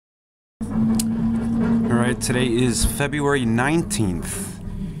Alright, today is February 19th,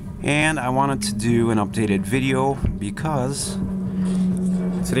 and I wanted to do an updated video because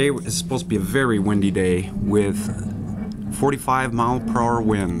today is supposed to be a very windy day with 45-mile-per-hour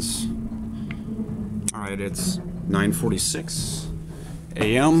winds. Alright, it's 9:46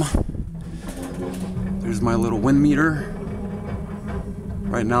 a.m. There's my little wind meter.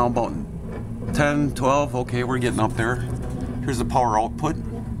 Right now about 10, 12, okay, we're getting up there. Here's the power output.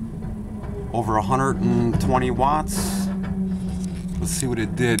 Over 120 watts. Let's see what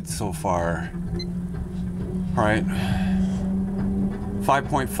it did so far. All right,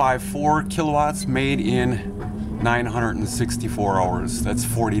 5.54 kilowatts made in 964 hours. That's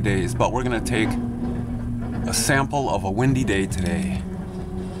 40 days, but we're gonna take a sample of a windy day today.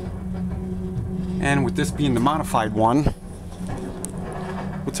 And with this being the modified one,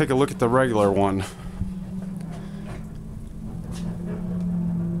 we'll take a look at the regular one.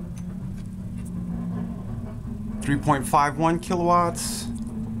 3.51 kilowatts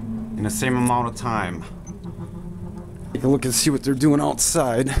in the same amount of time. Take a look and see what they're doing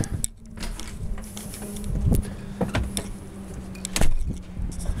outside.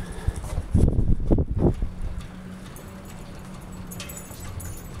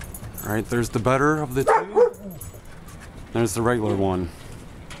 Alright, there's the better of the two. There's the regular one.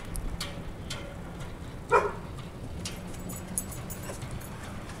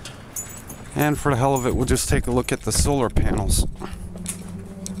 And for the hell of it, we'll just take a look at the solar panels.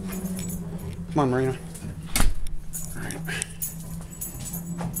 Come on, Marina. All right.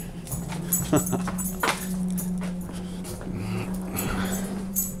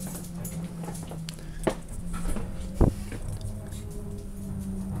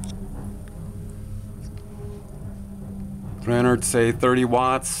 Leonard say 30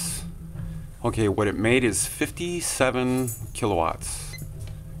 watts. Okay, what it made is 57 kilowatts.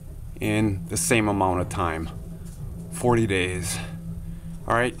 In the same amount of time, 40 days.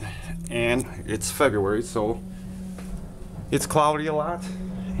 All right, and it's February, so it's cloudy a lot,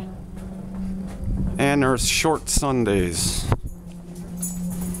 and there's short Sundays.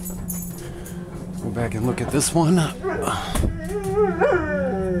 Go back and look at this one.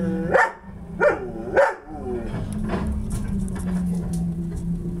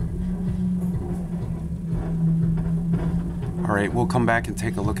 Alright, we'll come back and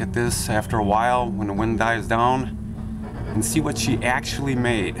take a look at this after a while when the wind dies down and see what she actually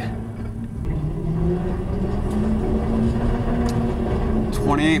made.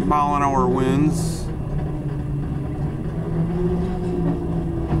 28-mile-an-hour winds.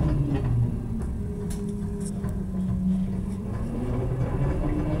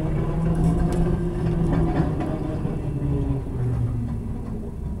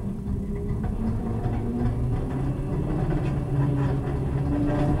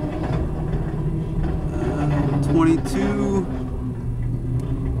 $22.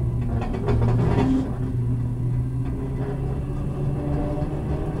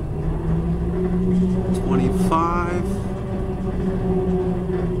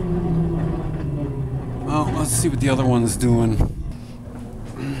 $25. Well, let's see what the other one's doing.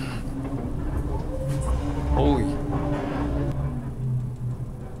 Holy.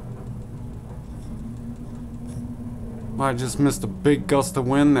 I just missed a big gust of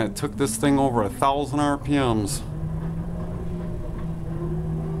wind that took this thing over 1,000 RPMs.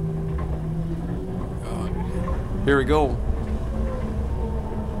 Here we go.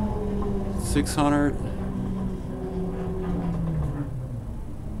 600.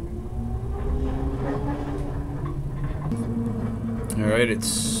 All right,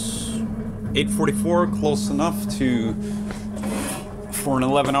 it's 8:44, close enough for an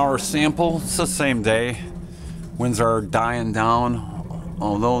 11-hour sample. It's the same day. Winds are dying down,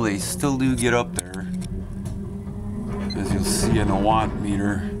 although they still do get up there, as you'll see in the watt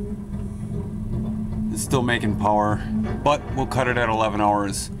meter. It's still making power, but we'll cut it at 11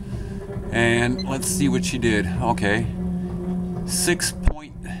 hours. And let's see what she did. Okay,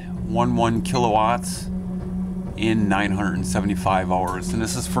 6.11 kilowatts in 975 hours. And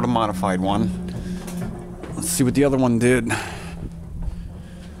this is for the modified one. Let's see what the other one did.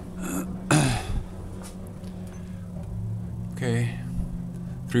 Okay,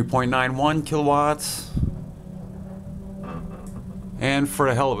 3.91 kilowatts. And for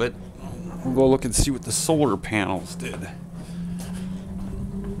the hell of it, we'll go look and see what the solar panels did.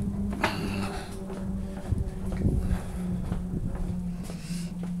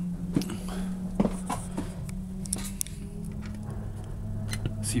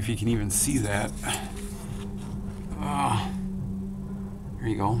 See if you can even see that. Here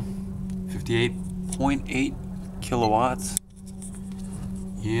you go. 58.8 kilowatts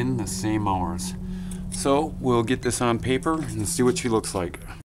in the same hours. So we'll get this on paper and see what she looks like.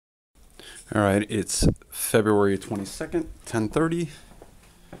 All right, it's February 22nd, 10:30.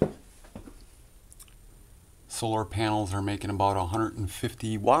 Solar panels are making about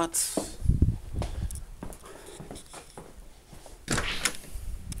 150 watts.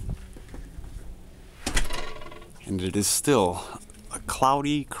 And it is still a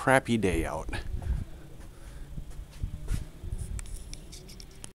cloudy, crappy day out.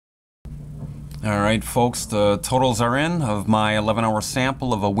 Alright folks, the totals are in of my 11-hour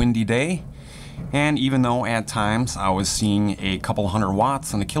sample of a windy day. And even though at times I was seeing a couple hundred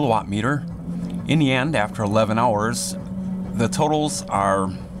watts on the kilowatt meter, in the end, after 11 hours, the totals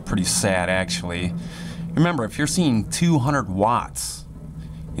are pretty sad actually. Remember, if you're seeing 200 watts,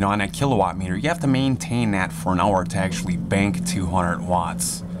 on a kilowatt meter, you have to maintain that for an hour to actually bank 200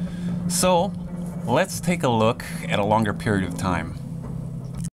 watts. So let's take a look at a longer period of time.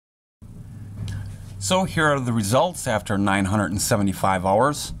 So here are the results after 975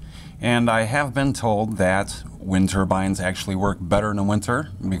 hours. And I have been told that wind turbines actually work better in the winter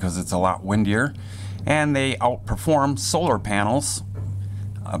because it's a lot windier. And they outperform solar panels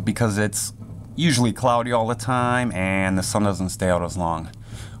because it's usually cloudy all the time and the sun doesn't stay out as long.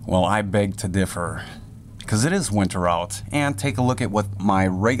 Well, I beg to differ because it is winter out. And take a look at what my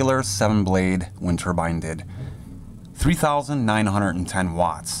regular 7-blade wind turbine did. 3,910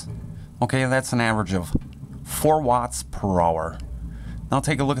 watts. Okay, that's an average of 4 watts per hour. Now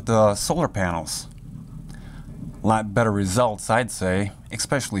take a look at the solar panels. A lot better results, I'd say,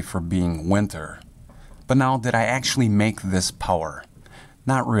 especially for being winter. But now, did I actually make this power?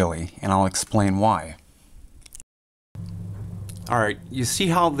 Not really, and I'll explain why. Alright, you see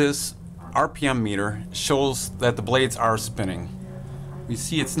how this RPM meter shows that the blades are spinning. You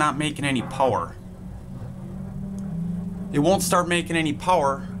see it's not making any power. It won't start making any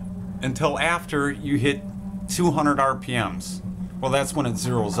power until after you hit 200 RPMs. Well, that's when it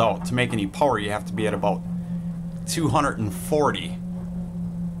zeroes out. To make any power, you have to be at about 240.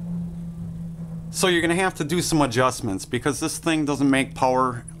 So you're going to have to do some adjustments because this thing doesn't make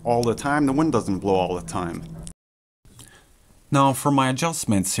power all the time. The wind doesn't blow all the time. Now, for my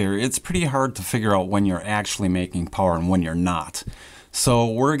adjustments here, it's pretty hard to figure out when you're actually making power and when you're not. So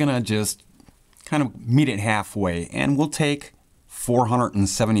we're going to just kind of meet it halfway, and we'll take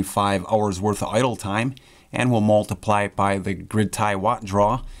 475 hours worth of idle time and we'll multiply it by the grid tie watt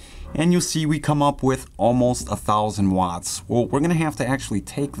draw, and you'll see we come up with almost 1,000 watts. Well, we're going to have to actually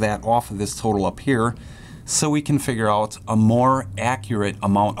take that off of this total up here so we can figure out a more accurate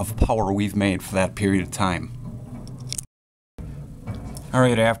amount of power we've made for that period of time.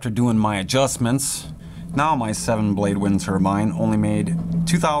 Alright, after doing my adjustments, now my 7-blade wind turbine only made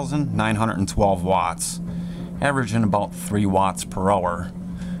 2,912 watts, averaging about 3 watts per hour.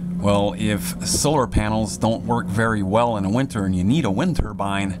 Well, if solar panels don't work very well in the winter and you need a wind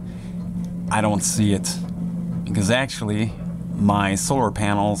turbine, I don't see it. Because actually, my solar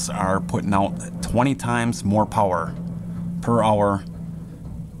panels are putting out 20 times more power per hour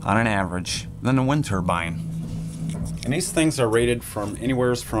on an average than a wind turbine. And these things are rated from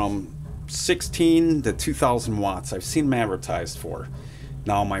anywhere from 16 to 2,000 watts. I've seen them advertised for.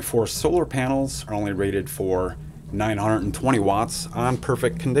 Now my 4 solar panels are only rated for 920 watts on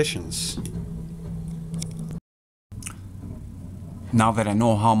perfect conditions. Now that I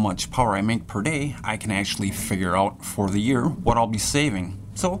know how much power I make per day, I can actually figure out for the year what I'll be saving.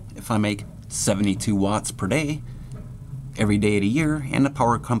 So if I make 72 watts per day every day of the year and the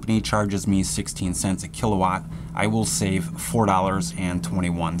power company charges me 16 cents a kilowatt, I will save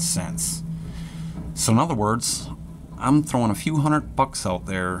 $4.21. So in other words, I'm throwing a few $100 out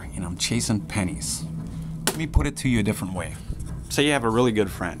there and I'm chasing pennies. Let me put it to you a different way. Say you have a really good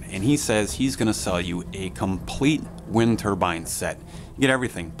friend and he says he's going to sell you a complete wind turbine set. You get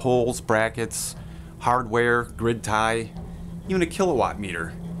everything: poles, brackets, hardware, grid tie, even a kilowatt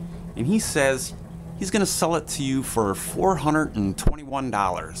meter. And he says he's going to sell it to you for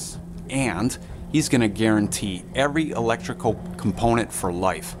 $421. And he's going to guarantee every electrical component for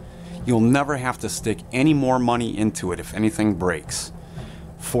life. You'll never have to stick any more money into it if anything breaks.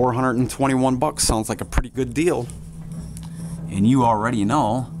 $421 sounds like a pretty good deal. And you already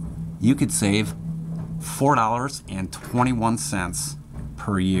know you could save $4.21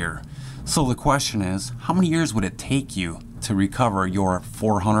 per year. So the question is, how many years would it take you to recover your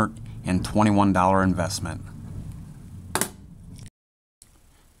 $421 investment?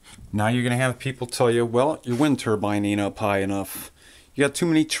 Now you're going to have people tell you, well, your wind turbine ain't up high enough. You got too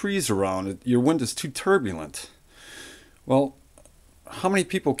many trees around. Your wind is too turbulent. Well, how many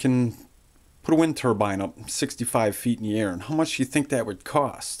people can put a wind turbine up 65 feet in the air, and how much do you think that would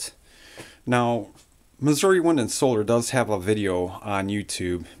cost? Now, Missouri Wind and Solar does have a video on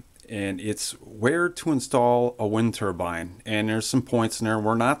YouTube, and it's where to install a wind turbine, and there's some points in there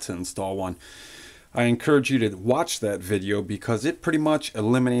where not to install one. I encourage you to watch that video because it pretty much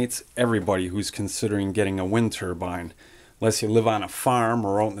eliminates everybody who's considering getting a wind turbine, unless you live on a farm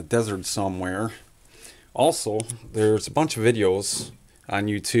or out in the desert somewhere. Also, there's a bunch of videos on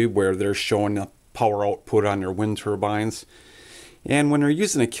YouTube where they're showing the power output on their wind turbines. And when they're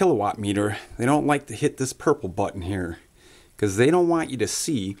using a kilowatt meter, they don't like to hit this purple button here because they don't want you to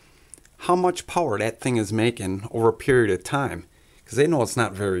see how much power that thing is making over a period of time, because they know it's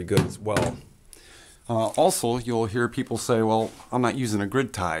not very good as well. Also, you'll hear people say, well, I'm not using a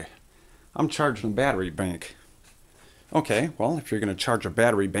grid tie. I'm charging a battery bank. Okay, well, if you're going to charge a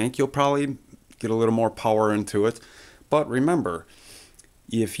battery bank, you'll probably get a little more power into it. But remember,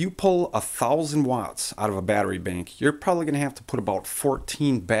 if you pull 1,000 watts out of a battery bank, you're probably going to have to put about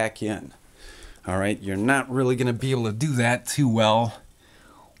 14 back in. All right, you're not really going to be able to do that too well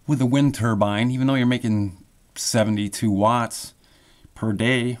with a wind turbine, even though you're making 72 watts per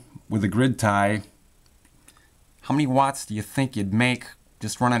day with a grid tie. How many watts do you think you'd make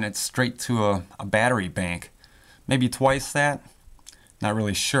just running it straight to a battery bank? Maybe twice that? Not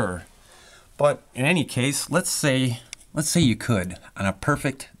really sure. But in any case, let's say you could, on a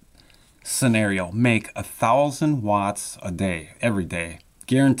perfect scenario, make 1,000 watts a day, every day,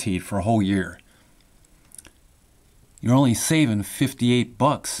 guaranteed for a whole year. You're only saving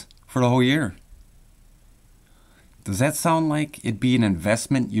 $58 for the whole year. Does that sound like it'd be an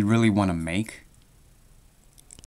investment you'd really want to make?